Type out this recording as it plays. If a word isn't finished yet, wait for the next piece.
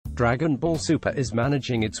Dragon Ball Super is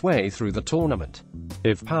managing its way through the tournament.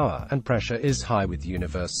 If power and pressure is high with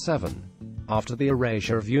Universe 7, after the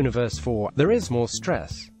erasure of Universe 4, there is more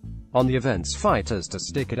stress on the event's fighters to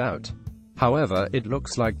stick it out. However, it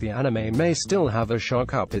looks like the anime may still have a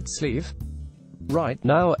shock up its sleeve. Right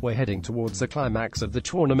now, we're heading towards the climax of the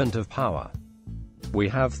Tournament of Power. We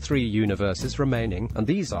have 3 universes remaining, and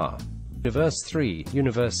these are Universe 3,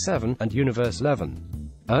 Universe 7, and Universe 11.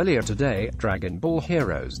 Earlier today, Dragon Ball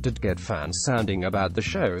Heroes did get fans sounding about the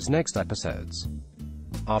show's next episodes.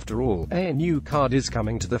 After all, a new card is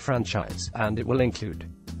coming to the franchise, and it will include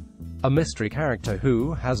a mystery character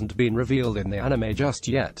who hasn't been revealed in the anime just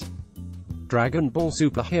yet. Dragon Ball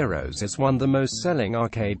Super Heroes is one of the most selling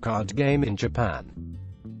arcade card game in Japan.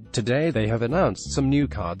 Today they have announced some new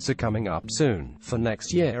cards are coming up soon, for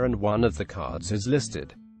next year, and one of the cards is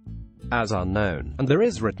listed as unknown, and there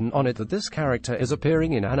is written on it that this character is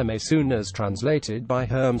appearing in anime soon, as translated by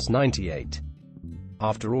Herms98.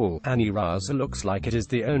 After all, Aniraza looks like it is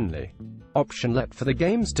the only option left for the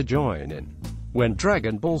games to join in. When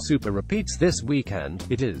Dragon Ball Super repeats this weekend,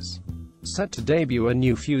 it is set to debut a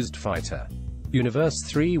new fused fighter. Universe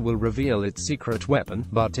 3 will reveal its secret weapon,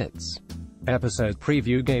 but its episode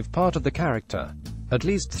preview gave part of the character. At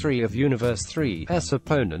least 3 of Universe 3's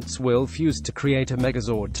opponents will fuse to create a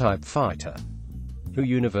Megazord-type fighter, who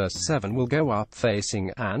Universe 7 will go up facing,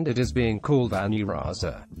 and it is being called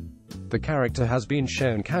Aniraza. The character has been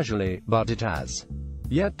shown casually, but it has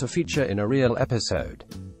yet to feature in a real episode.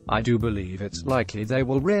 I do believe it's likely they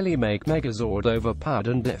will really make Megazord overpowered,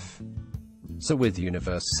 and if so, with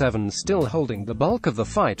Universe 7 still holding the bulk of the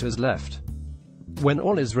fighters left. When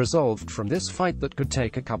all is resolved from this fight that could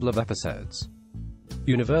take a couple of episodes,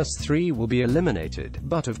 Universe 3 will be eliminated,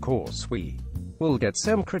 but of course we will get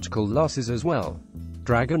some critical losses as well.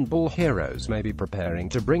 Dragon Ball Heroes may be preparing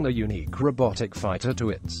to bring a unique robotic fighter to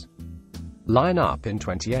its lineup in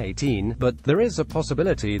 2018, but there is a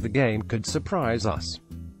possibility the game could surprise us.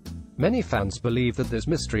 Many fans believe that this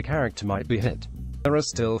mystery character might be Hit. There are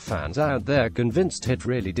still fans out there convinced Hit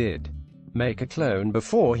really did make a clone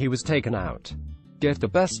before he was taken out. Get the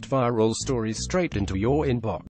best viral stories straight into your inbox.